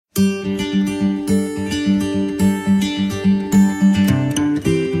I'm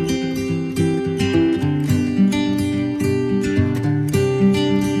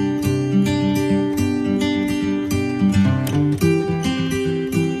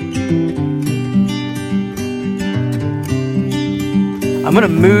going to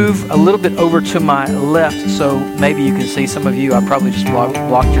move a little bit over to my left so maybe you can see. Some of you, I probably just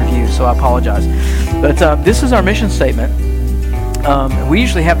blocked your view, so I apologize. But this is our mission statement. We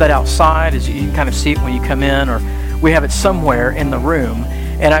usually have that outside, as you can kind of see it when you come in, or we have it somewhere in the room.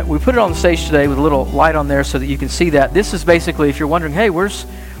 And we put it on the stage today with a little light on there so that you can see that. This is basically, if you're wondering, hey, where's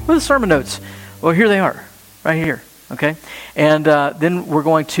the sermon notes? Well, here they are, right here, okay? And then we're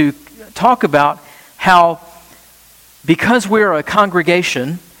going to talk about how, because we're a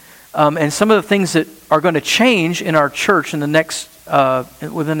congregation, and some of the things that are going to change in our church in the next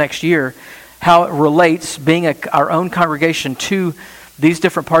within the next year, how it relates being our own congregation to these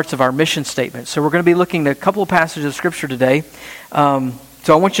different parts of our mission statement. So we're going to be looking at a couple of passages of Scripture today. So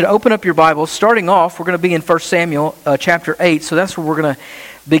I want you to open up your Bible. Starting off, we're going to be in 1 Samuel chapter 8. So that's where we're going to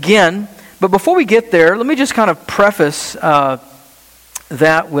begin. But before we get there, let me just kind of preface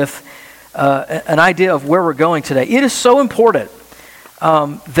that with an idea of where we're going today. It is so important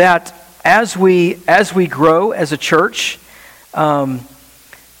that as we grow as a church,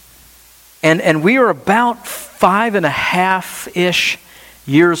 and we are about 5.5-ish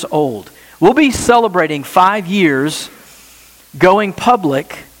years old. We'll be celebrating 5 years going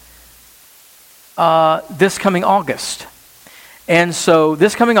public this coming August. And so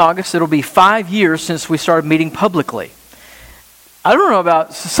this coming August, it'll be 5 years since we started meeting publicly. I don't know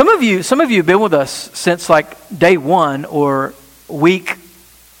about some of you have been with us since like day one or week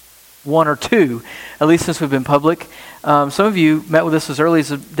 1 or 2, at least since we've been public. Some of you met with us as early as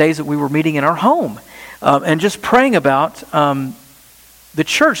the days that we were meeting in our home and just praying about the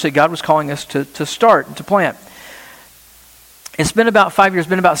church that God was calling us to start and to plant. It's been about 5 years,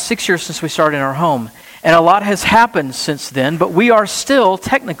 been about 6 years since we started in our home. And a lot has happened since then, but we are still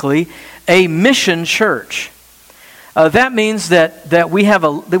technically a mission church. That means that we have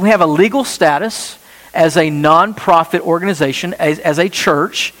a legal status as a non-profit organization, as a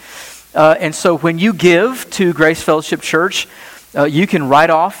church. And so when you give to Grace Fellowship Church, you can write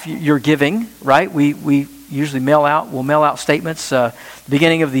off your giving, right? We usually mail out statements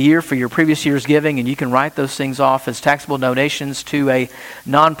beginning of the year for your previous year's giving, and you can write those things off as taxable donations to a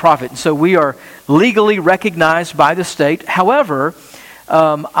nonprofit. And so we are legally recognized by the state. However,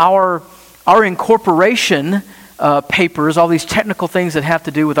 our incorporation papers, all these technical things that have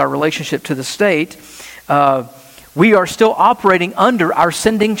to do with our relationship to the state, we are still operating under our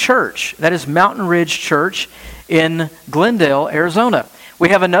sending church. That is Mountain Ridge Church in Glendale, Arizona. We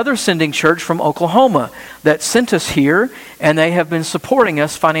have another sending church from Oklahoma that sent us here, and they have been supporting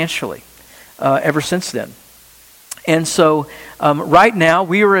us financially ever since then. And so right now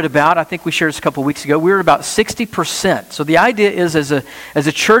we are at about, I think we shared this a couple of weeks ago, we're at about 60%. So the idea is as a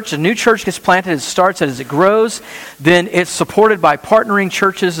church, a new church gets planted, it starts, as it grows, then it's supported by partnering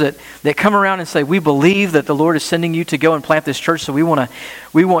churches that come around and say, we believe that the Lord is sending you to go and plant this church, so we want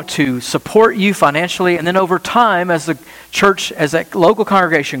to support you financially. And then over time, as the church, as that local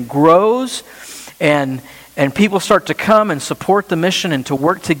congregation grows and people start to come and support the mission and to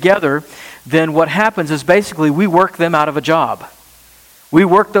work together, then what happens is basically we work them out of a job. We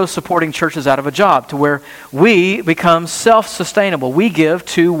work those supporting churches out of a job to where we become self-sustainable. We give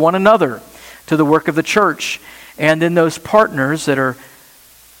to one another, to the work of the church. And then those partners that are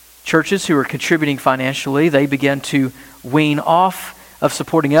churches who are contributing financially, they begin to wean off of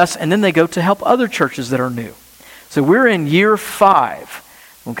supporting us, and then they go to help other churches that are new. So we're in year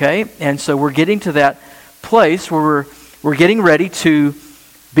 5, okay? And so we're getting to that place where we're getting ready to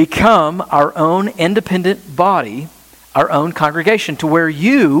become our own independent body, our own congregation, to where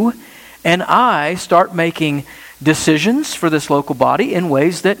you and I start making decisions for this local body in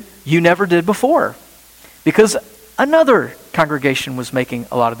ways that you never did before, because another congregation was making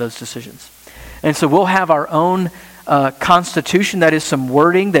a lot of those decisions. And so we'll have our own constitution, that is some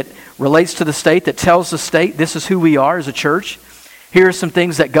wording that relates to the state, that tells the state this is who we are as a church. Here are some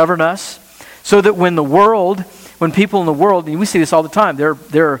things that govern us, so that when people in the world, and we see this all the time, there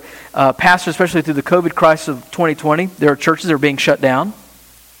are pastors, especially through the COVID crisis of 2020, there are churches that are being shut down.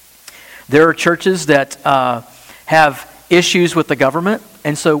 There are churches that have issues with the government.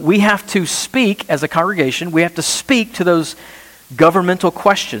 And so we have to speak as a congregation, we have to speak to those governmental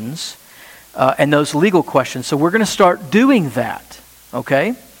questions and those legal questions. So we're going to start doing that,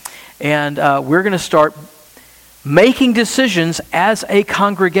 okay? And we're going to start making decisions as a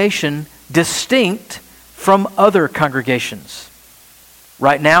congregation distinct from other congregations.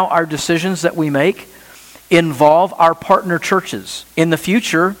 Right now, our decisions that we make involve our partner churches. In the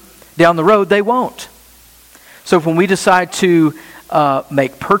future, down the road, they won't. So when we decide to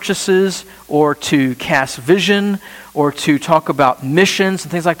make purchases or to cast vision or to talk about missions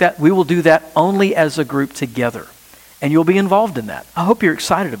and things like that, we will do that only as a group together. And you'll be involved in that. I hope you're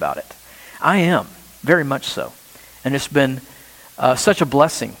excited about it. I am, very much so. And it's been such a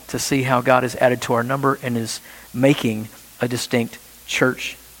blessing to see how God has added to our number and is making a distinct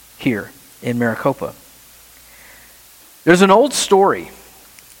church here in Maricopa. There's an old story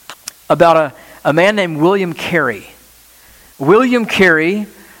about a man named William Carey. William Carey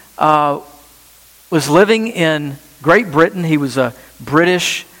was living in Great Britain. He was a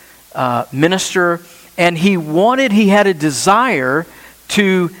British minister, and he had a desire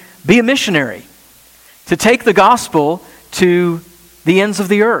to be a missionary, to take the gospel to the ends of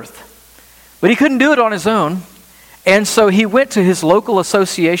the earth. But he couldn't do it on his own, and so he went to his local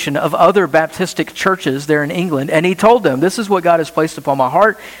association of other Baptistic churches there in England, and he told them, this is what God has placed upon my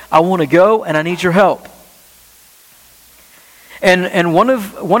heart. I want to go, and I need your help. And one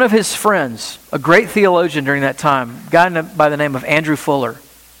of his friends, a great theologian during that time, a guy by the name of Andrew Fuller,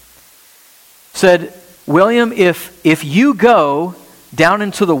 said, William, if you go down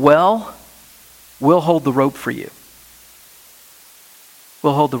into the well, we'll hold the rope for you.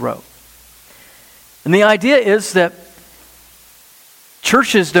 We'll hold the rope. And the idea is that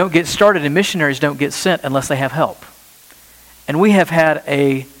churches don't get started and missionaries don't get sent unless they have help. And we have had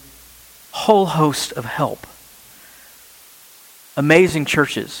a whole host of help. Amazing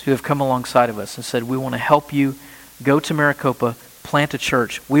churches who have come alongside of us and said, we want to help you go to Maricopa, plant a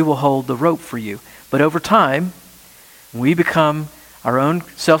church. We will hold the rope for you. But over time, when we become our own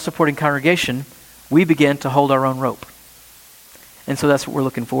self-supporting congregation, we begin to hold our own rope. And so that's what we're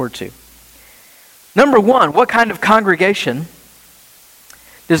looking forward to. Number one, what kind of congregation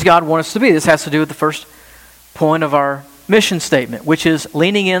does God want us to be? This has to do with the first point of our mission statement, which is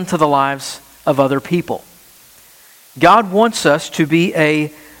leaning into the lives of other people. God wants us to be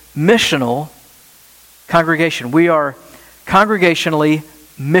a missional congregation. We are congregationally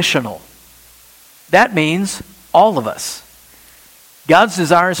missional. That means all of us. God's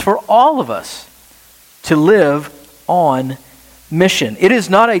desire is for all of us to live on mission. It is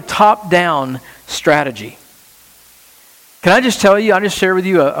not a top-down strategy. Can I just tell you, I'll just share with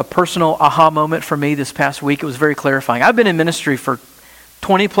you a personal aha moment for me this past week. It was very clarifying. I've been in ministry for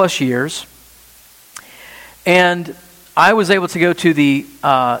 20 plus years, and I was able to go to the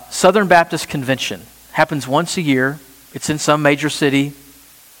Southern Baptist Convention. Happens once a year. It's in some major city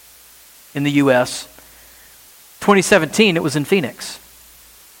in the U.S. 2017, it was in Phoenix.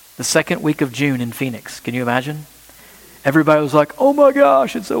 The second week of June in Phoenix. Can you imagine? Everybody was like, oh my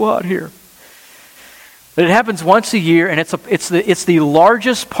gosh, it's so hot here. But it happens once a year, and it's the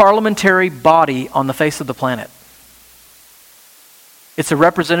largest parliamentary body on the face of the planet. It's a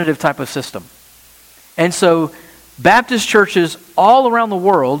representative type of system. And so Baptist churches all around the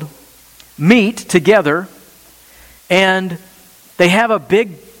world meet together, and they have a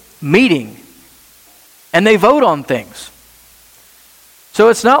big meeting, and they vote on things. So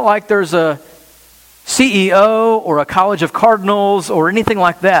it's not like there's a CEO or a college of cardinals or anything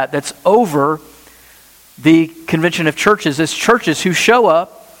like that that's over the convention of churches. It's churches who show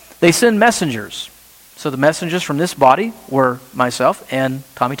up, they send messengers. So the messengers from this body were myself and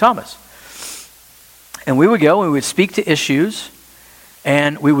Tommy Thomas. And we would go and we would speak to issues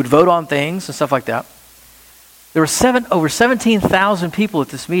and we would vote on things and stuff like that. There were over 17,000 people at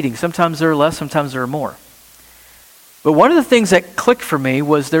this meeting. Sometimes there are less, sometimes there are more. But one of the things that clicked for me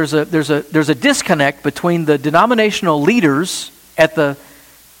was there's a disconnect between the denominational leaders at the,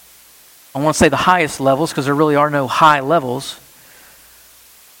 I want to say the highest levels, because there really are no high levels.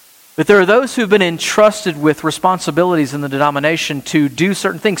 But there are those who've been entrusted with responsibilities in the denomination to do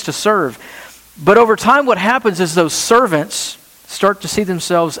certain things, to serve. But over time, what happens is those servants start to see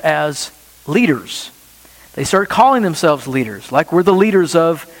themselves as leaders. They start calling themselves leaders, like we're the leaders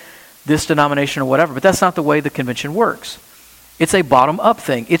of this denomination or whatever. But that's not the way the convention works. It's a bottom-up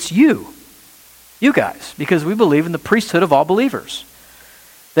thing. It's you guys, because we believe in the priesthood of all believers.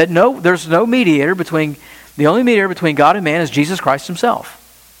 That there's no mediator between, the only mediator between God and man is Jesus Christ himself.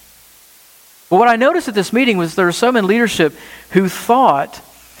 But what I noticed at this meeting was there were some in leadership who thought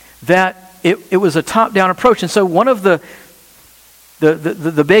that it was a top-down approach. And so one of the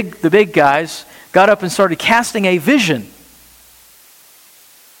big guys got up and started casting a vision.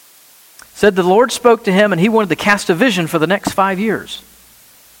 Said the Lord spoke to him and he wanted to cast a vision for the next 5 years.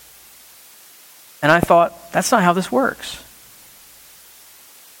 And I thought, that's not how this works.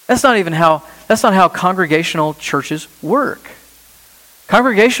 That's not how congregational churches work.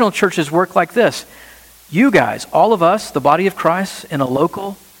 Congregational churches work like this. You guys, all of us, the body of Christ in a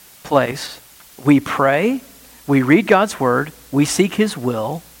local place, we pray, we read God's word, we seek his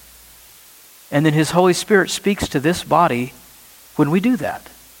will, and then his Holy Spirit speaks to this body when we do that.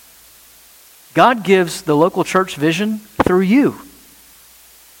 God gives the local church vision through you.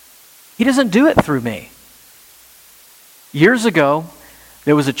 He doesn't do it through me. Years ago,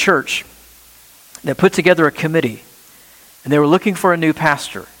 there was a church that put together a committee, and they were looking for a new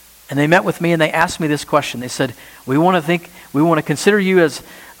pastor. And they met with me and they asked me this question. They said, we want to consider you as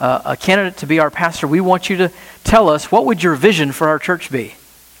a candidate to be our pastor. We want you to tell us, what would your vision for our church be?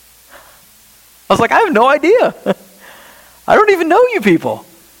 I was like, I have no idea. I don't even know you people.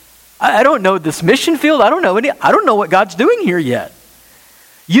 I don't know this mission field. I don't know what God's doing here yet.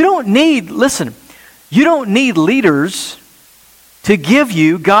 You don't need leaders to give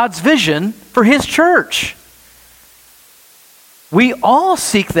you God's vision for his church. We all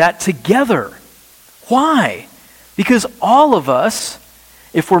seek that together. Why? Because all of us,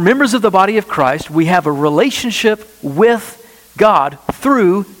 if we're members of the body of Christ, we have a relationship with God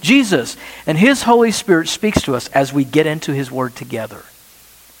through Jesus. And his Holy Spirit speaks to us as we get into his word together.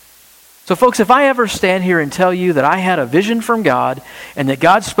 So folks, if I ever stand here and tell you that I had a vision from God and that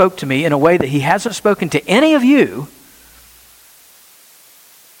God spoke to me in a way that he hasn't spoken to any of you,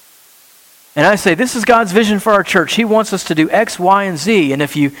 and I say, this is God's vision for our church. He wants us to do X, Y, and Z. And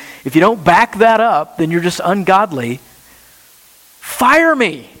if you don't back that up, then you're just ungodly. Fire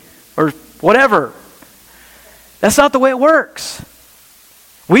me or whatever. That's not the way it works.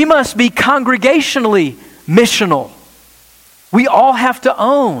 We must be congregationally missional. We all have to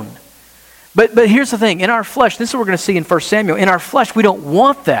own. But here's the thing. In our flesh, this is what we're going to see in 1 Samuel. In our flesh, we don't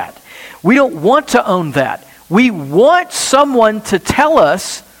want that. We don't want to own that. We want someone to tell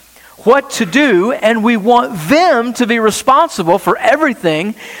us what to do, and we want them to be responsible for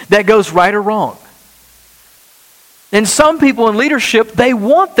everything that goes right or wrong. And some people in leadership, they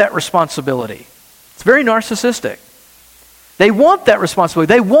want that responsibility. It's very narcissistic. They want that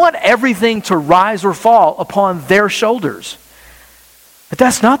responsibility. They want everything to rise or fall upon their shoulders. But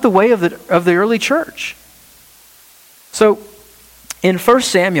that's not the way of the early church. So, in 1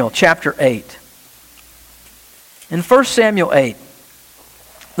 Samuel chapter 8, in 1 Samuel 8,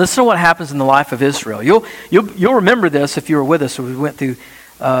 listen to what happens in the life of Israel. You'll remember this if you were with us when we went through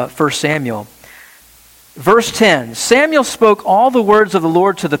 1 Samuel. Verse 10, Samuel spoke all the words of the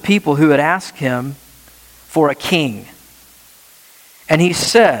Lord to the people who had asked him for a king. And he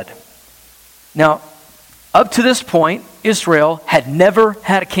said, now, up to this point, Israel had never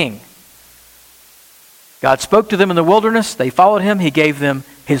had a king. God spoke to them in the wilderness. They followed him. He gave them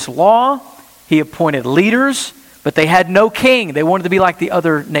his law. He appointed leaders. But they had no king. They wanted to be like the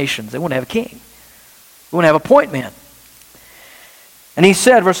other nations. They wanted to have a king. They wanted to have a point man. And he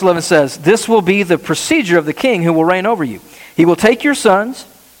said, verse 11 says, this will be the procedure of the king who will reign over you. He will take your sons,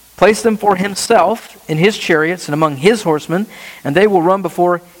 place them for himself in his chariots and among his horsemen, and they will run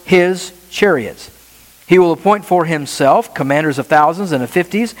before his chariots. He will appoint for himself commanders of thousands and of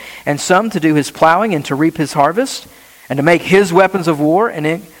 50s, and some to do his plowing and to reap his harvest, and to make his weapons of war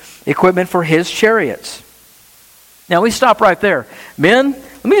and equipment for his chariots. Now, we stop right there. Men,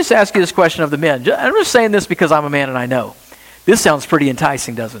 let me just ask you this question of the men. I'm just saying this because I'm a man and I know. This sounds pretty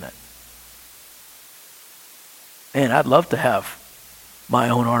enticing, doesn't it? Man, I'd love to have my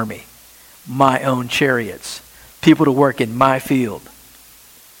own army, my own chariots, people to work in my field.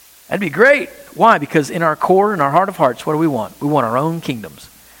 That'd be great. Why? Because in our core, in our heart of hearts, what do we want? We want our own kingdoms.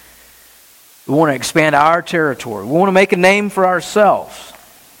 We want to expand our territory. We want to make a name for ourselves.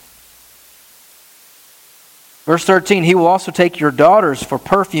 Verse 13, he will also take your daughters for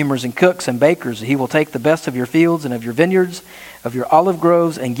perfumers and cooks and bakers. He will take the best of your fields and of your vineyards, of your olive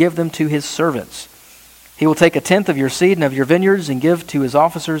groves, and give them to his servants. He will take 1/10 of your seed and of your vineyards and give to his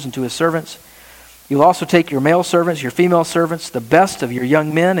officers and to his servants. He will also take your male servants, your female servants, the best of your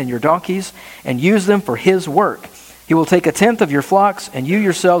young men and your donkeys, and use them for his work. He will take 1/10 of your flocks, and you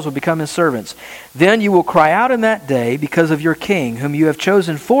yourselves will become his servants. Then you will cry out in that day because of your king, whom you have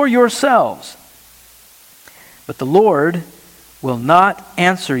chosen for yourselves. But the Lord will not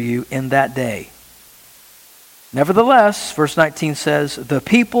answer you in that day. Nevertheless, verse 19 says, the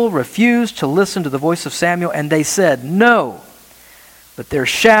people refused to listen to the voice of Samuel, and they said, no, but there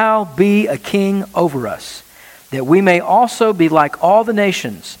shall be a king over us, that we may also be like all the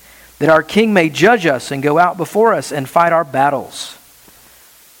nations, that our king may judge us and go out before us and fight our battles.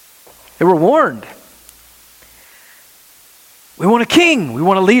 They were warned. We want a king. We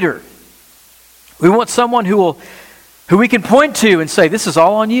want a leader. We want someone who we can point to and say, this is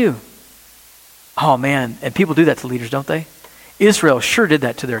all on you. Oh man, and people do that to leaders, don't they? Israel sure did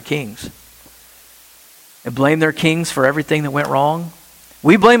that to their kings. They blamed their kings for everything that went wrong.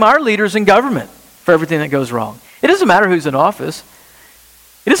 We blame our leaders in government for everything that goes wrong. It doesn't matter who's in office.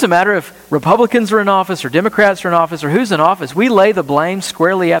 It doesn't matter if Republicans are in office or Democrats are in office or who's in office. We lay the blame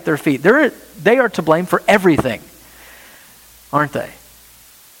squarely at their feet. They are to blame for everything, aren't they?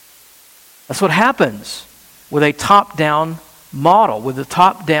 That's what happens with a top-down model, with a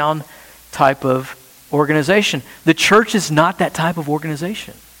top-down type of organization. The church is not that type of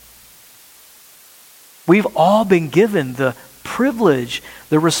organization. We've all been given the privilege,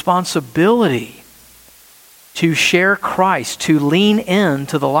 the responsibility to share Christ, to lean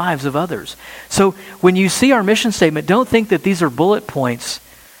into the lives of others. So when you see our mission statement, don't think that these are bullet points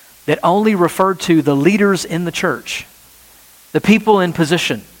that only refer to the leaders in the church, the people in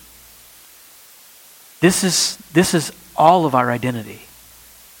position. This is all of our identity.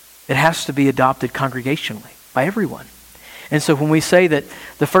 It has to be adopted congregationally by everyone. And so when we say that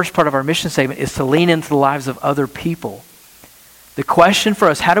the first part of our mission statement is to lean into the lives of other people, the question for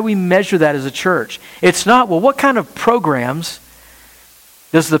us, how do we measure that as a church? It's not, well, what kind of programs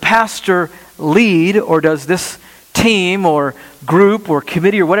does the pastor lead, or does this team or group or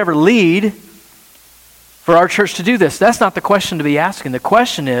committee or whatever lead for our church to do this? That's not the question to be asking. The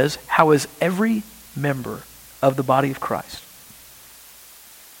question is, how is every member of the body of Christ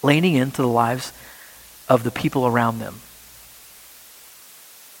leaning into the lives of the people around them?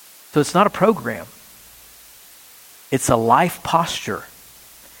 So it's not a program. It's a life posture.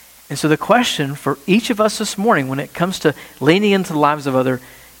 And so the question for each of us this morning, when it comes to leaning into the lives of other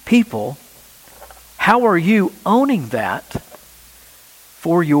people, how are you owning that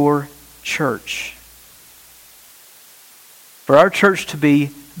for your church? For our church to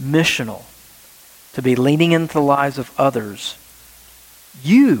be missional, to be leaning into the lives of others,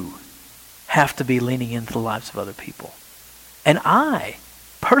 you have to be leaning into the lives of other people. And I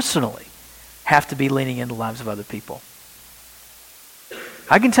personally have to be leaning into the lives of other people.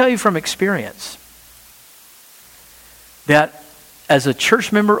 I can tell you from experience that as a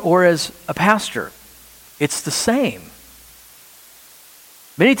church member or as a pastor, it's the same.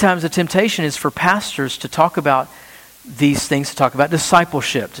 Many times the temptation is for pastors to talk about these things, to talk about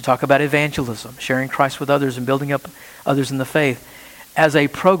discipleship, to talk about evangelism, sharing Christ with others and building up others in the faith as a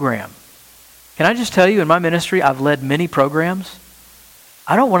program. Can I just tell you, in my ministry, I've led many programs.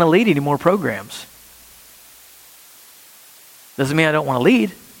 I don't want to lead any more programs. Doesn't mean I don't want to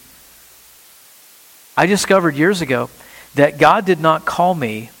lead. I discovered years ago that God did not call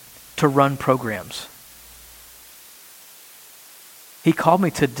me to run programs. He called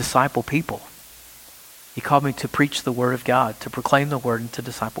me to disciple people. He called me to preach the Word of God, to proclaim the Word, and to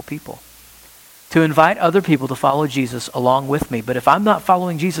disciple people. To invite other people to follow Jesus along with me. But if I'm not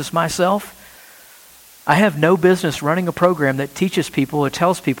following Jesus myself, I have no business running a program that teaches people or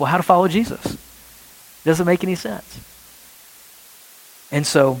tells people how to follow Jesus. It doesn't make any sense. And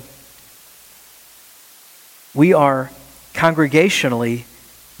so, we are congregationally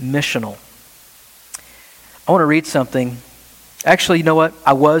missional. I want to read something. Actually, you know what?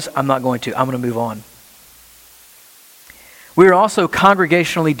 I'm not going to. I'm going to move on. We are also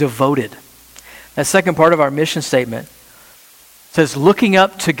congregationally devoted. That second part of our mission statement says, looking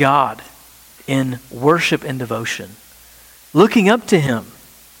up to God in worship and devotion. Looking up to Him.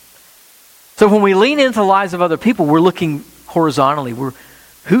 So when we lean into the lives of other people, we're looking horizontally.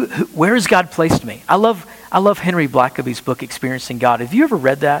 Where has God placed me? I love Henry Blackaby's book, Experiencing God. Have you ever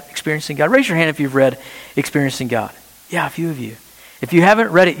read that, Experiencing God? Raise your hand if you've read Experiencing God. Yeah, a few of you. If you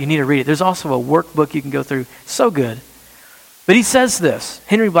haven't read it, you need to read it. There's also a workbook you can go through. So good. But he says this.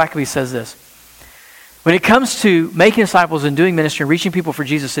 Henry Blackaby says this. When it comes to making disciples and doing ministry and reaching people for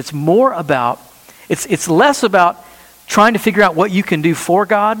Jesus, it's less about trying to figure out what you can do for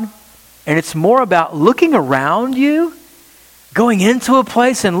God, and it's more about looking around you, going into a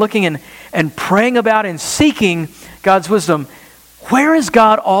place and looking and praying about and seeking God's wisdom. Where is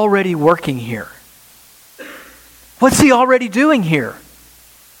God already working here? What's He already doing here?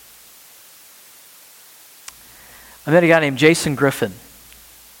 I met a guy named Jason Griffin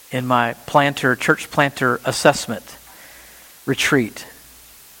in my church planter assessment retreat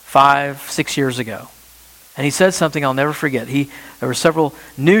 5-6 years ago. And he said something I'll never forget. There were several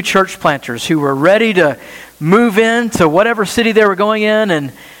new church planters who were ready to move into whatever city they were going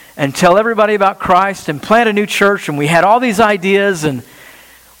in and tell everybody about Christ and plant a new church. And we had all these ideas, and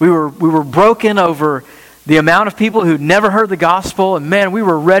we were broken over the amount of people who'd never heard the gospel. And man, we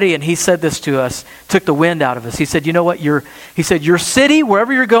were ready. And he said this to us, took the wind out of us. He said, you know what? Your city,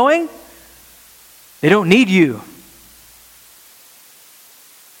 wherever you're going, they don't need you.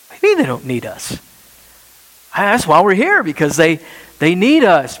 What do you mean they don't need us? That's why we're here, because they need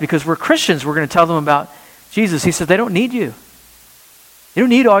us, because we're Christians. We're going to tell them about Jesus. He said, they don't need you. They don't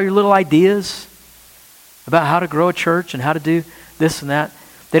need all your little ideas about how to grow a church and how to do this and that.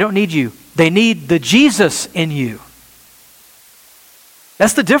 They don't need you. They need the Jesus in you.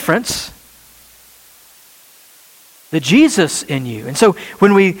 That's the difference. The Jesus in you. And so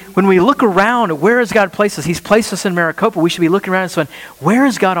when we look around at where has God placed us, He's placed us in Maricopa, we should be looking around and saying, where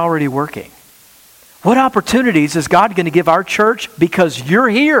is God already working? What opportunities is God going to give our church because you're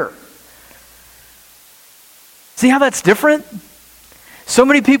here? See how that's different? So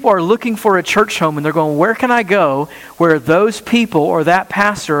many people are looking for a church home and they're going, where can I go where those people or that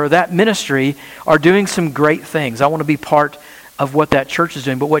pastor or that ministry are doing some great things? I want to be part of what that church is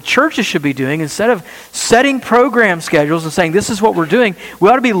doing. But what churches should be doing, instead of setting program schedules and saying, this is what we're doing, we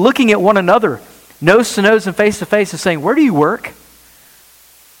ought to be looking at one another, nose to nose and face to face, and saying, where do you work?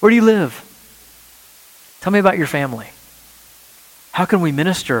 Where do you live? Tell me about your family. How can we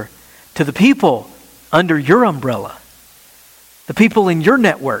minister to the people under your umbrella? The people in your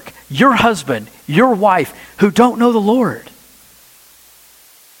network, your husband, your wife, who don't know the Lord.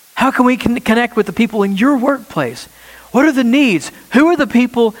 How can we connect with the people in your workplace? What are the needs? Who are the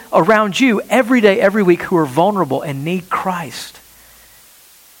people around you every day, every week who are vulnerable and need Christ?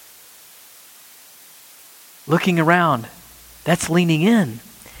 Looking around, that's leaning in.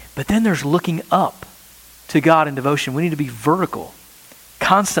 But then there's looking up to God in devotion. We need to be vertical,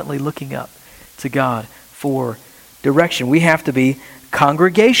 constantly looking up to God for direction. We have to be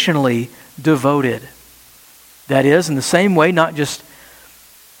congregationally devoted. That is, in the same way, not just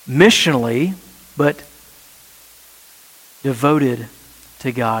missionally, but devoted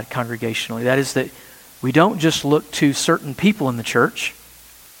to God congregationally. That is, that we don't just look to certain people in the church,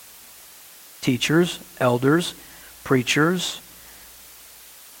 teachers, elders, preachers,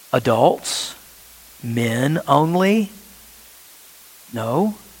 adults, men only.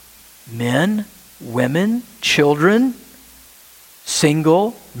 No, men, women, children,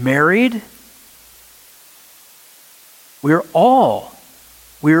 single, married. We're all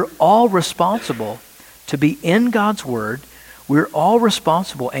responsible to be in God's Word. We're all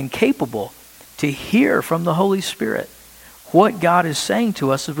responsible and capable to hear from the Holy Spirit what God is saying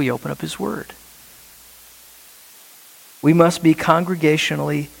to us as we open up His Word. We must be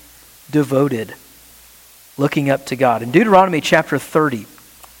congregationally devoted, looking up to God. In Deuteronomy chapter 30,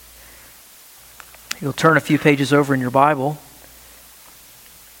 you'll turn a few pages over in your Bible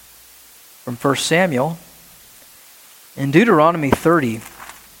from 1 Samuel. In Deuteronomy 30,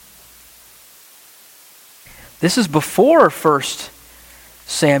 this is before 1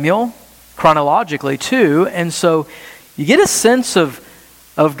 Samuel, chronologically too, and so you get a sense of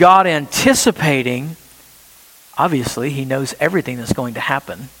God anticipating. Obviously, He knows everything that's going to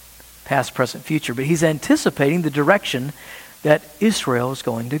happen, past, present, future, but He's anticipating the direction that Israel is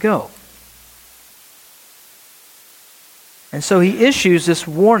going to go. And so He issues this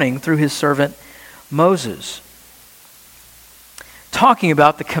warning through His servant Moses, talking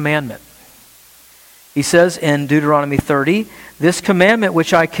about the commandment. He says in Deuteronomy 30, "This commandment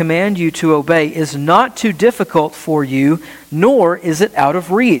which I command you to obey is not too difficult for you, nor is it out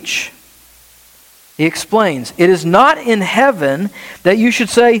of reach." He explains, "It is not in heaven that you should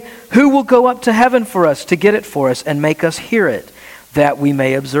say, 'Who will go up to heaven for us to get it for us and make us hear it, that we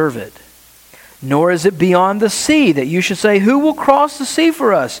may observe it?' Nor is it beyond the sea that you should say, 'Who will cross the sea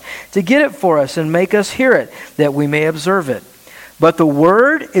for us to get it for us and make us hear it, that we may observe it?' But the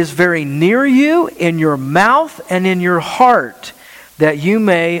word is very near you, in your mouth and in your heart, that you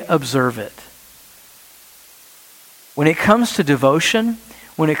may observe it." When it comes to devotion,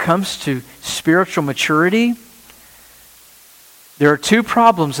 when it comes to spiritual maturity, there are two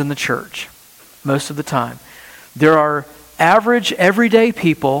problems in the church most of the time. There are average, everyday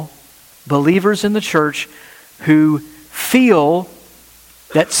people, believers in the church, who feel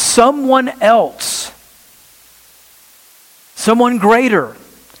that someone else, someone greater,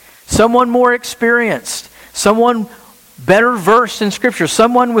 someone more experienced, someone better versed in Scripture,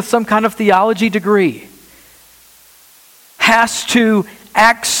 someone with some kind of theology degree, has to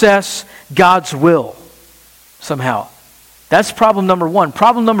access God's will somehow. That's problem number one.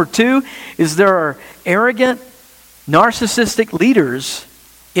 Problem number two is there are arrogant, narcissistic leaders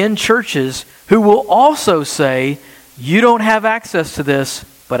in churches who will also say, "You don't have access to this,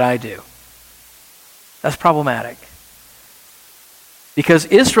 but I do." That's problematic. Because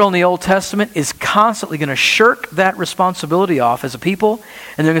Israel in the Old Testament is constantly going to shirk that responsibility off as a people,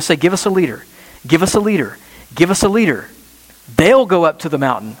 and they're going to say, "Give us a leader, give us a leader, give us a leader." They'll go up to the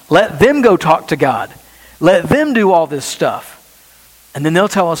mountain. Let them go talk to God. Let them do all this stuff. And then they'll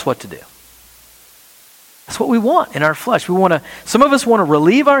tell us what to do. That's what we want in our flesh. Some of us want to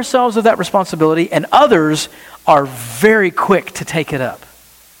relieve ourselves of that responsibility, and others are very quick to take it up.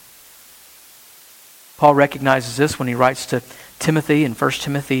 Paul recognizes this when he writes to Timothy in 1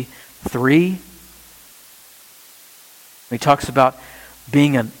 Timothy 3. He talks about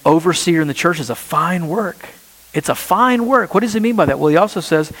being an overseer in the church is a fine work. It's a fine work. What does he mean by that? Well,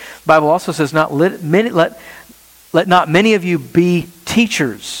 the Bible also says, let not many of you be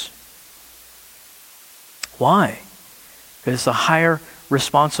teachers. Why? Because it's a higher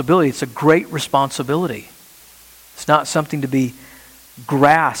responsibility. It's a great responsibility. It's not something to be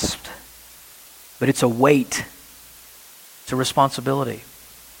grasped, but it's a weight. It's a responsibility.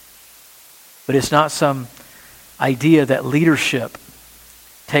 But it's not some idea that leadership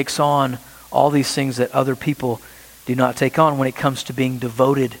takes on all these things that other people do not take on when it comes to being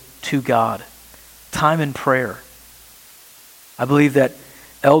devoted to God. Time in prayer. I believe that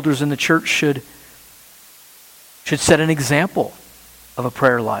elders in the church should set an example of a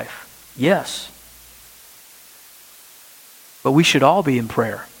prayer life. Yes. But we should all be in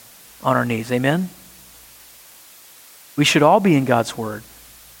prayer on our knees. Amen? We should all be in God's Word.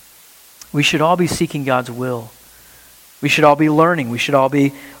 We should all be seeking God's will. We should all be learning. We should all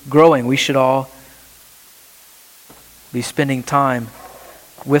be growing. We should all be spending time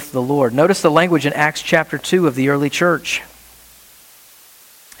with the Lord. Notice the language in Acts chapter 2 of the early church.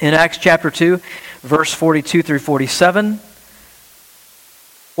 In Acts chapter 2, verse 42 through 47,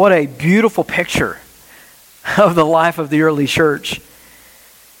 what a beautiful picture of the life of the early church.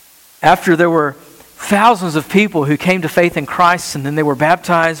 After there were thousands of people who came to faith in Christ and then they were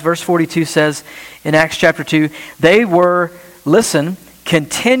baptized, verse 42 says in Acts chapter 2, they were, listen,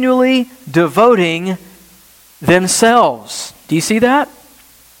 continually devoting themselves. Do you see that?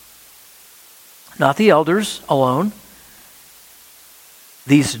 Not the elders alone.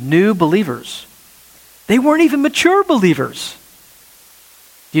 These new believers. They weren't even mature believers.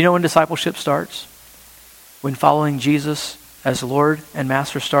 Do you know when discipleship starts? When following Jesus as Lord and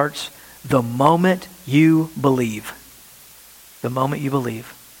Master starts? The moment you believe. The moment you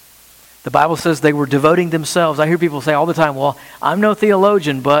believe. The Bible says they were devoting themselves. I hear people say all the time, well, I'm no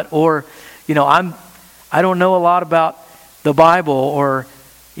theologian, or, I don't know a lot about the Bible, or,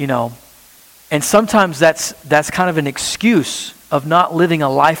 and sometimes that's kind of an excuse of not living a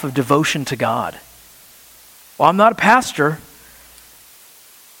life of devotion to God. Well, I'm not a pastor.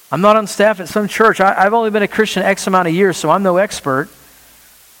 I'm not on staff at some church. I've only been a Christian X amount of years, so I'm no expert.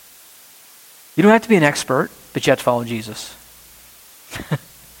 You don't have to be an expert, but you have to follow Jesus.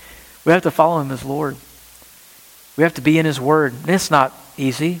 We have to follow Him as Lord. We have to be in His Word. And it's not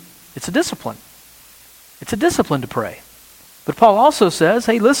easy. It's a discipline. It's a discipline to pray. But Paul also says,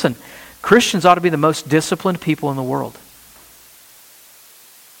 hey, listen, Christians ought to be the most disciplined people in the world.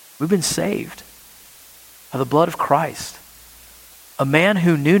 We've been saved by the blood of Christ. A man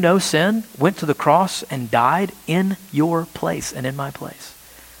who knew no sin went to the cross and died in your place and in my place.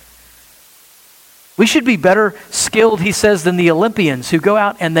 We should be better skilled, he says, than the Olympians who go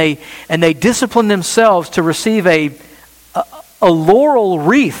out and they discipline themselves to receive a laurel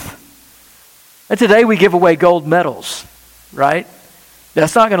wreath. And today we give away gold medals, right?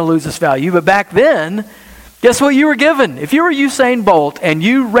 That's not going to lose its value. But back then, guess what you were given? If you were Usain Bolt and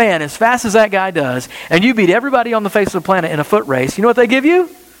you ran as fast as that guy does, and you beat everybody on the face of the planet in a foot race, you know what they give you?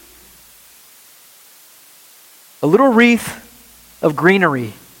 A little wreath of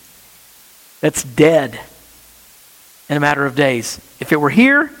greenery that's dead in a matter of days. If it were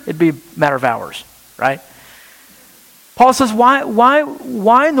here, it'd be a matter of hours, right? Paul says,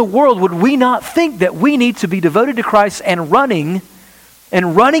 why in the world would we not think that we need to be devoted to Christ and running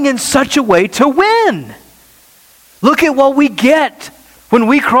in such a way to win? Look at what we get when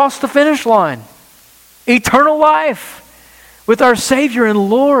we cross the finish line. Eternal life with our Savior and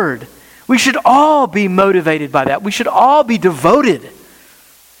Lord. We should all be motivated by that. We should all be devoted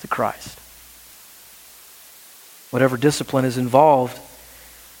to Christ. Whatever discipline is involved,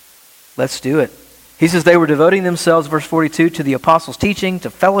 let's do it. He says they were devoting themselves, verse 42, to the apostles' teaching, to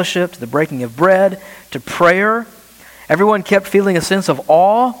fellowship, to the breaking of bread, to prayer. Everyone kept feeling a sense of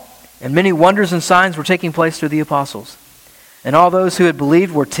awe, and many wonders and signs were taking place through the apostles. And all those who had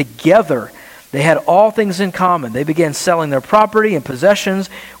believed were together. They had all things in common. They began selling their property and possessions,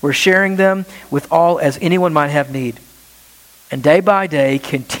 were sharing them with all as anyone might have need. And day by day,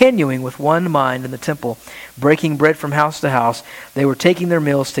 continuing with one mind in the temple, breaking bread from house to house, they were taking their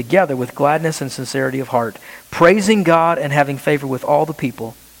meals together with gladness and sincerity of heart, praising God and having favor with all the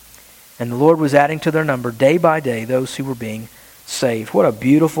people. And the Lord was adding to their number day by day those who were being saved. What a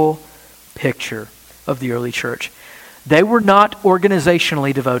beautiful picture of the early church. They were not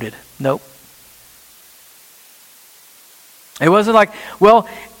organizationally devoted. Nope. It wasn't like, well,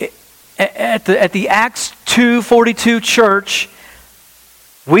 at the Acts 2:42 church,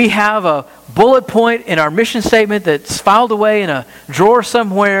 we have a bullet point in our mission statement that's filed away in a drawer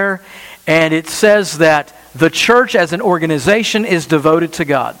somewhere, and it says that the church as an organization is devoted to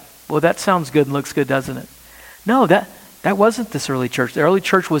God. Well, that sounds good and looks good, doesn't it? No, that wasn't this early church. The early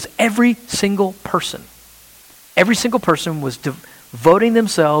church was every single person. Every single person was devoting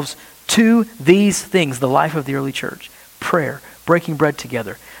themselves to these things, the life of the early church. Prayer, breaking bread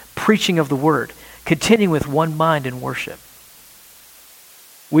together, preaching of the word, continuing with one mind in worship.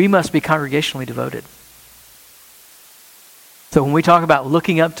 We must be congregationally devoted. So when we talk about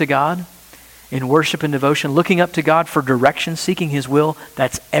looking up to God in worship and devotion, looking up to God for direction, seeking His will,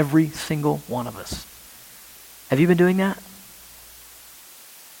 that's every single one of us. Have you been doing that?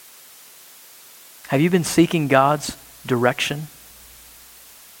 Have you been seeking God's direction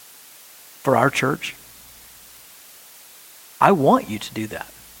for our church? I want you to do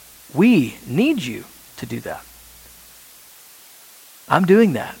that. We need you to do that. I'm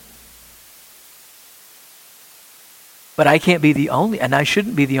doing that. But I can't be the only, and I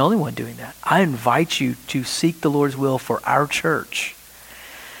shouldn't be the only one doing that. I invite you to seek the Lord's will for our church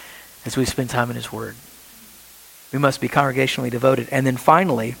as we spend time in His Word. We must be congregationally devoted. And then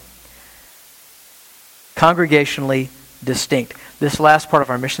finally, congregationally distinct. This last part of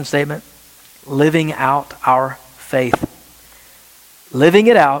our mission statement, living out our faith. Living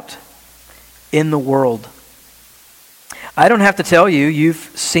it out in the world. I don't have to tell you, you've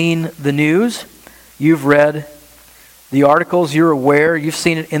seen the news, you've read the articles, you're aware, you've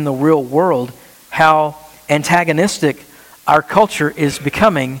seen it in the real world, how antagonistic our culture is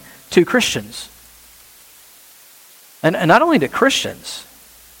becoming to Christians. And not only to Christians,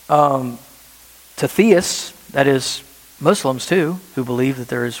 to theists, that is Muslims too, who believe that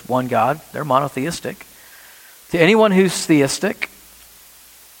there is one God, they're monotheistic. To anyone who's theistic,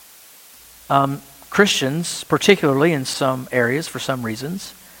 Christians, particularly in some areas for some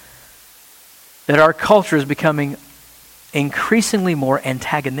reasons, that our culture is becoming increasingly more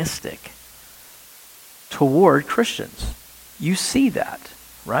antagonistic toward Christians. You see that,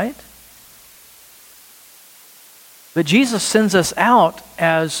 right? But Jesus sends us out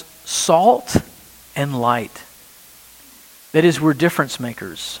as salt and light. That is, we're difference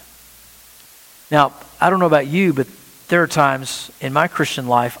makers. Now, I don't know about you, but there are times in my Christian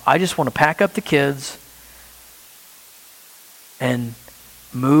life, I just want to pack up the kids and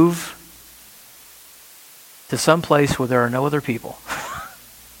move to some place where there are no other people.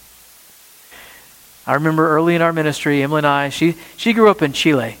 I remember early in our ministry, Emily and I, she grew up in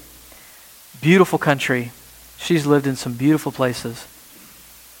Chile. Beautiful country. She's lived in some beautiful places.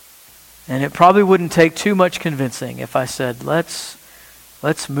 And it probably wouldn't take too much convincing if I said, let's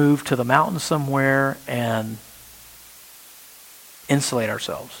move to the mountains somewhere and insulate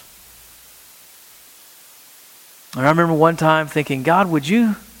ourselves. And I remember one time thinking, God, would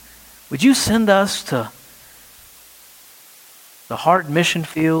you send us to the heart mission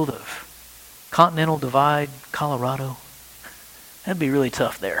field of Continental Divide, Colorado? That'd be really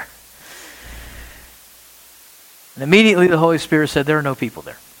tough there. And immediately the Holy Spirit said, there are no people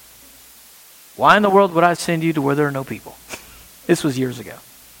there. Why in the world would I send you to where there are no people? This was years ago.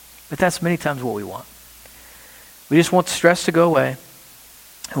 But that's many times what we want. We just want the stress to go away.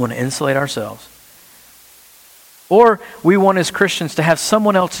 We want to insulate ourselves. Or we want as Christians to have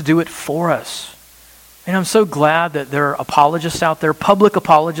someone else to do it for us. And I'm so glad that there are apologists out there, public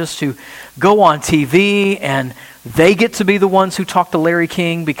apologists who go on TV and they get to be the ones who talk to Larry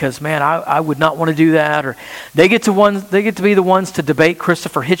King because, man, I would not want to do that. Or they get to be the ones to debate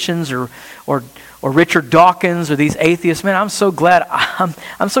Christopher Hitchens or Richard Dawkins or these atheists. Man, I'm so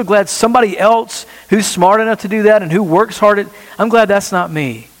glad somebody else who's smart enough to do that and who works hard I'm glad that's not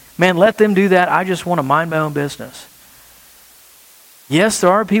me. Man, let them do that. I just want to mind my own business. Yes,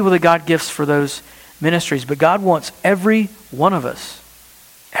 there are people that God gifts for those ministries, but God wants every one of us,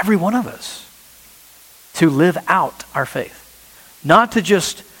 to live out our faith. Not to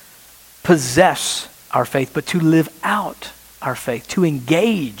just possess our faith, but to live out our faith, to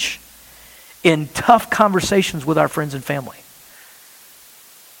engage in tough conversations with our friends and family.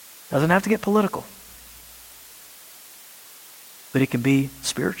 Doesn't have to get political, but it can be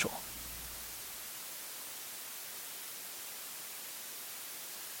spiritual.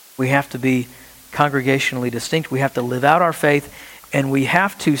 We have to be congregationally distinct. We have to live out our faith, and we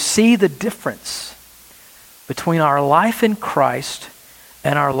have to see the difference between our life in Christ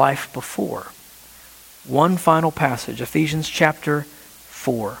and our life before. One final passage, Ephesians chapter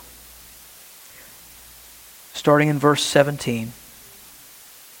 4. Starting in verse 17.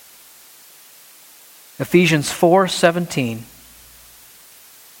 Ephesians 4:17.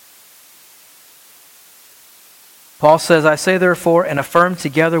 Paul says, I say therefore and affirm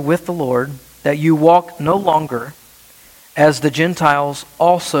together with the Lord that you walk no longer as the Gentiles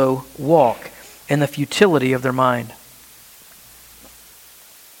also walk in the futility of their mind,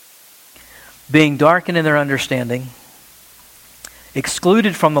 being darkened in their understanding,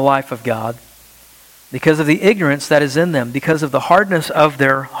 excluded from the life of God because of the ignorance that is in them, because of the hardness of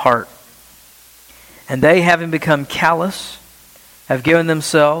their heart. And they, having become callous, have given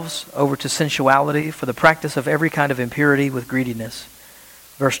themselves over to sensuality for the practice of every kind of impurity with greediness.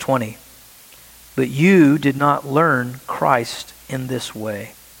 Verse 20. But you did not learn Christ in this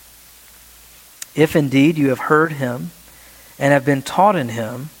way. If indeed you have heard him and have been taught in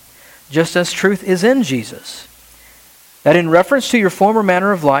him, just as truth is in Jesus, that in reference to your former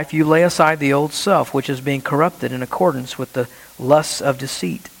manner of life you lay aside the old self, which is being corrupted in accordance with the lusts of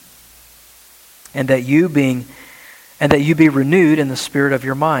deceit, and that you be renewed in the spirit of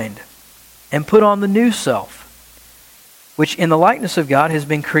your mind, and put on the new self, which in the likeness of God has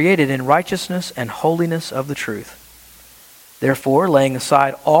been created in righteousness and holiness of the truth. Therefore, laying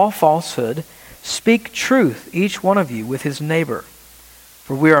aside all falsehood, speak truth, each one of you, with his neighbor,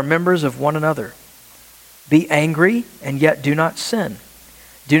 for we are members of one another. Be angry, and yet do not sin.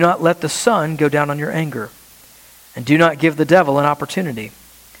 Do not let the sun go down on your anger, and do not give the devil an opportunity.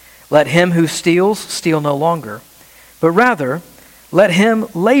 Let him who steals steal no longer, but rather let him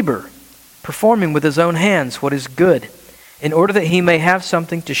labor, performing with his own hands what is good, in order that he may have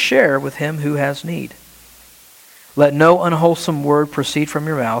something to share with him who has need. Let no unwholesome word proceed from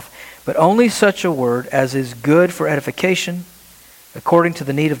your mouth, but only such a word as is good for edification, according to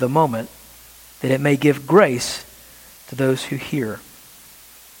the need of the moment, that it may give grace to those who hear.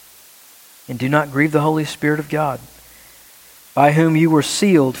 And do not grieve the Holy Spirit of God, by whom you were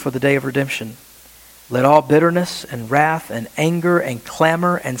sealed for the day of redemption. Let all bitterness and wrath and anger and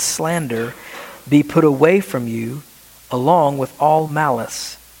clamor and slander be put away from you, along with all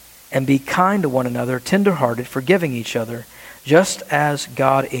malice. And be kind to one another, tender-hearted, forgiving each other, just as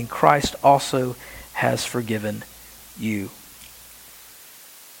God in Christ also has forgiven you.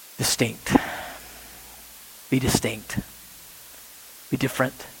 Distinct. Be distinct. Be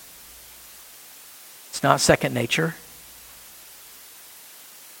different. It's not second nature.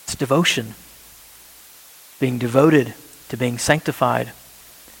 It's devotion. Being devoted to being sanctified,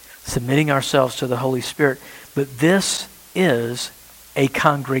 submitting ourselves to the Holy Spirit. But this is a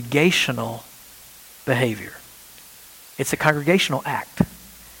congregational behavior. It's a congregational act.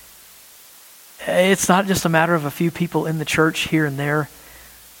 It's not just a matter of a few people in the church here and there,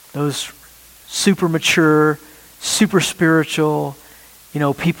 those super mature, super spiritual,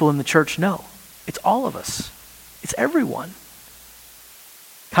 people in the church. No, it's all of us. It's everyone.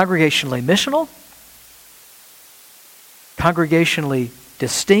 Congregationally missional, congregationally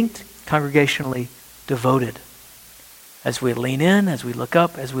distinct, congregationally devoted. As we lean in, as we look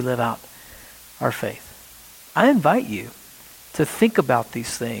up, as we live out our faith. I invite you to think about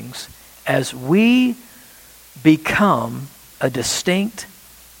these things as we become a distinct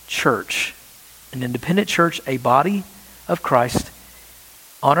church, an independent church, a body of Christ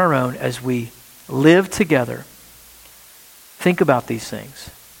on our own as we live together. Think about these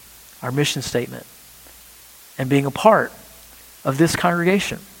things, our mission statement, and being a part of this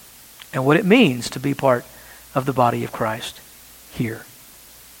congregation and what it means to be part of the body of Christ here.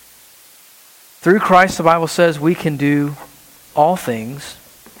 Through Christ, the Bible says we can do all things.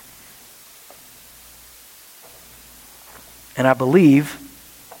 And I believe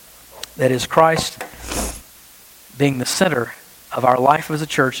that as Christ being the center of our life as a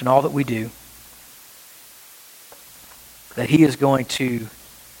church and all that we do, that he is going to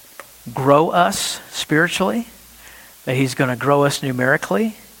grow us spiritually, that he's going to grow us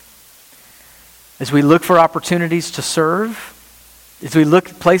numerically, as we look for opportunities to serve, as we look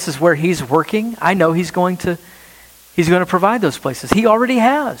at places where he's working. I know he's going to provide those places. He already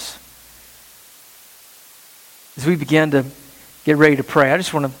has. As we begin to get ready to pray, I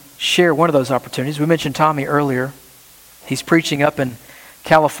just want to share one of those opportunities. We mentioned Tommy earlier. He's preaching up in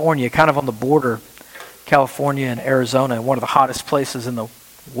California, kind of on the border, California and Arizona, one of the hottest places in the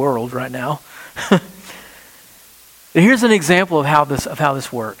world right now. Here's an example of how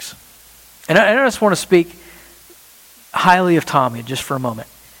this works. And I just want to speak highly of Tommy just for a moment.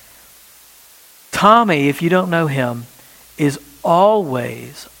 Tommy, if you don't know him, is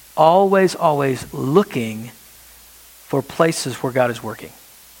always looking for places where God is working.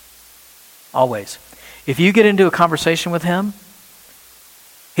 Always. If you get into a conversation with him,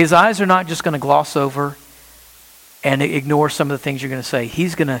 his eyes are not just going to gloss over and ignore some of the things you're going to say.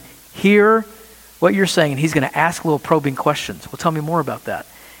 He's going to hear what you're saying, and he's going to ask little probing questions. Well, tell me more about that.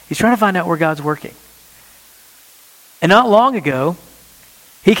 He's trying to find out where God's working. And not long ago,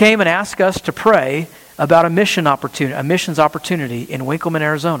 he came and asked us to pray about a missions opportunity in Winkleman,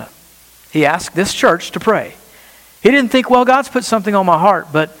 Arizona. He asked this church to pray. He didn't think, well, God's put something on my heart,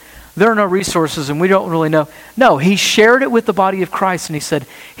 but there are no resources and we don't really know. No, he shared it with the body of Christ and he said,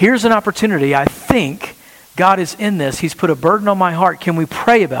 here's an opportunity. I think God is in this. He's put a burden on my heart. Can we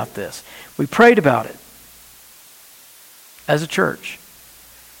pray about this? We prayed about it as a church.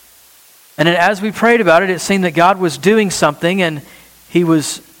 And then as we prayed about it, it seemed that God was doing something and he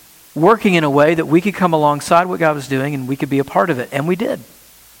was working in a way that we could come alongside what God was doing and we could be a part of it. And we did.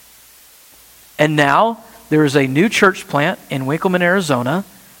 And now there is a new church plant in Winkleman, Arizona,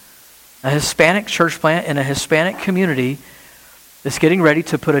 a Hispanic church plant in a Hispanic community that's getting ready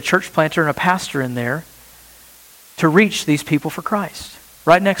to put a church planter and a pastor in there to reach these people for Christ,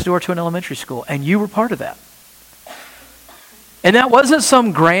 right next door to an elementary school. And you were part of that. And that wasn't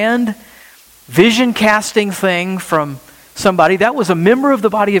some grand vision casting thing from somebody. That was a member of the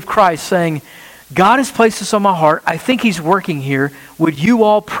body of Christ saying, God has placed this on my heart. I think he's working here. Would you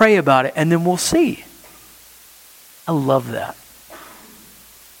all pray about it? And then we'll see. I love that.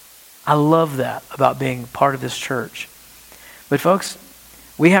 I love that about being part of this church. But folks,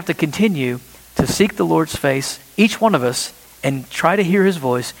 we have to continue to seek the Lord's face, each one of us, and try to hear his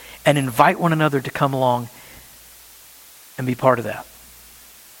voice and invite one another to come along and be part of that.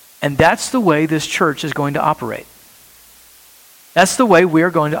 And that's the way this church is going to operate. That's the way we are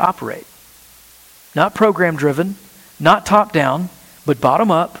going to operate. Not program driven, not top down, but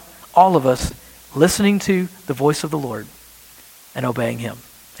bottom up, all of us listening to the voice of the Lord and obeying him.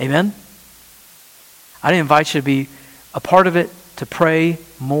 Amen? I invite you to be a part of it, to pray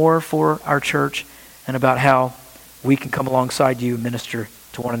more for our church and about how we can come alongside you and minister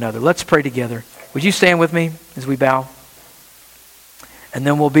to one another. Let's pray together. Would you stand with me as we bow? And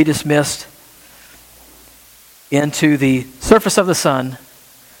then we'll be dismissed into the surface of the sun,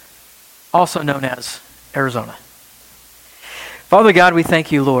 also known as Arizona. Father God, we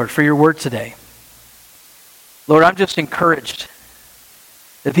thank you, Lord, for your word today. Lord, I'm just encouraged.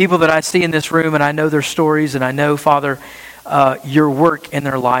 The people that I see in this room, and I know their stories, and I know, Father, your work in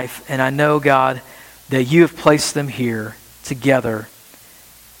their life, and I know, God, that you have placed them here together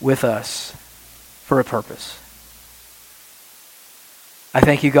with us for a purpose. I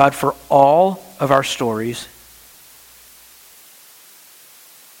thank you, God, for all of our stories,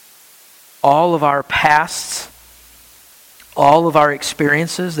 all of our pasts, all of our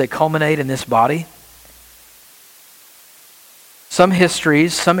experiences that culminate in this body. Some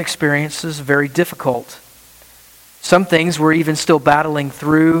histories, some experiences, very difficult. Some things we're even still battling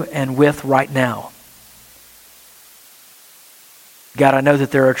through and with right now. God, I know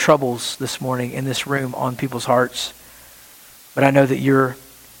that there are troubles this morning in this room on people's hearts, but I know that you're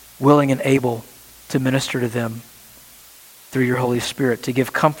willing and able to minister to them through your Holy Spirit, to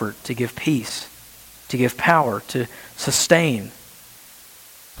give comfort, to give peace, to give power, to sustain.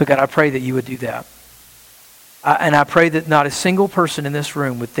 So God, I pray that you would do that. And I pray that not a single person in this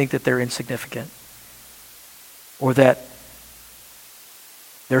room would think that they're insignificant or that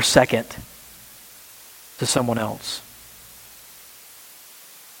they're second to someone else.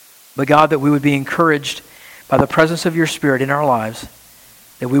 But God, that we would be encouraged by the presence of your Spirit in our lives,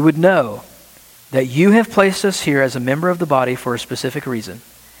 that we would know that you have placed us here as a member of the body for a specific reason,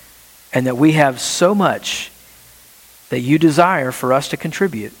 and that we have so much that you desire for us to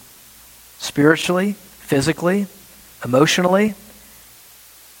contribute spiritually, physically, emotionally,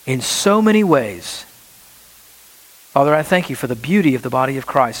 in so many ways. Father, I thank you for the beauty of the body of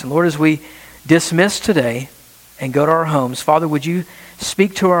Christ. And Lord, as we dismiss today and go to our homes, Father, would you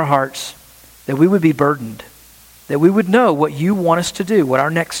speak to our hearts that we would be burdened, that we would know what you want us to do, what our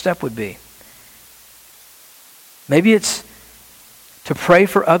next step would be. Maybe it's to pray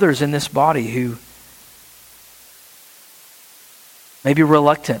for others in this body who may be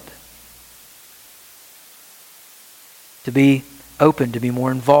reluctant to be open, to be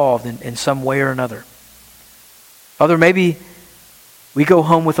more involved in some way or another. Father, maybe we go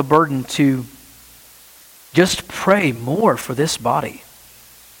home with a burden to just pray more for this body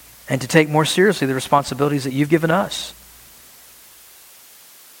and to take more seriously the responsibilities that you've given us.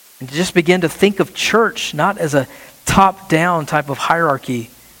 And to just begin to think of church not as a top-down type of hierarchy,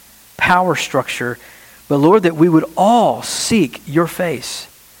 power structure, but Lord, that we would all seek your face.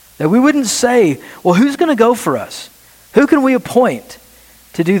 That we wouldn't say, well, who's going to go for us? Who can we appoint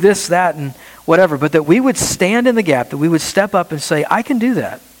to do this, that, and whatever? But that we would stand in the gap, that we would step up and say, I can do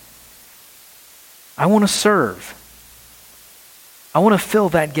that. I want to serve. I want to fill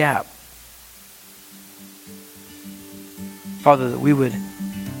that gap. Father, that we would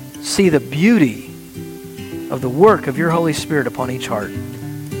see the beauty of the work of your Holy Spirit upon each heart.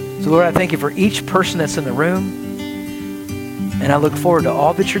 So Lord, I thank you for each person that's in the room. And I look forward to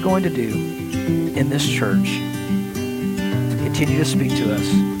all that you're going to do in this church. Continue to speak to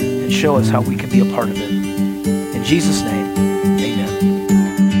us and show us how we can be a part of it. In Jesus' name.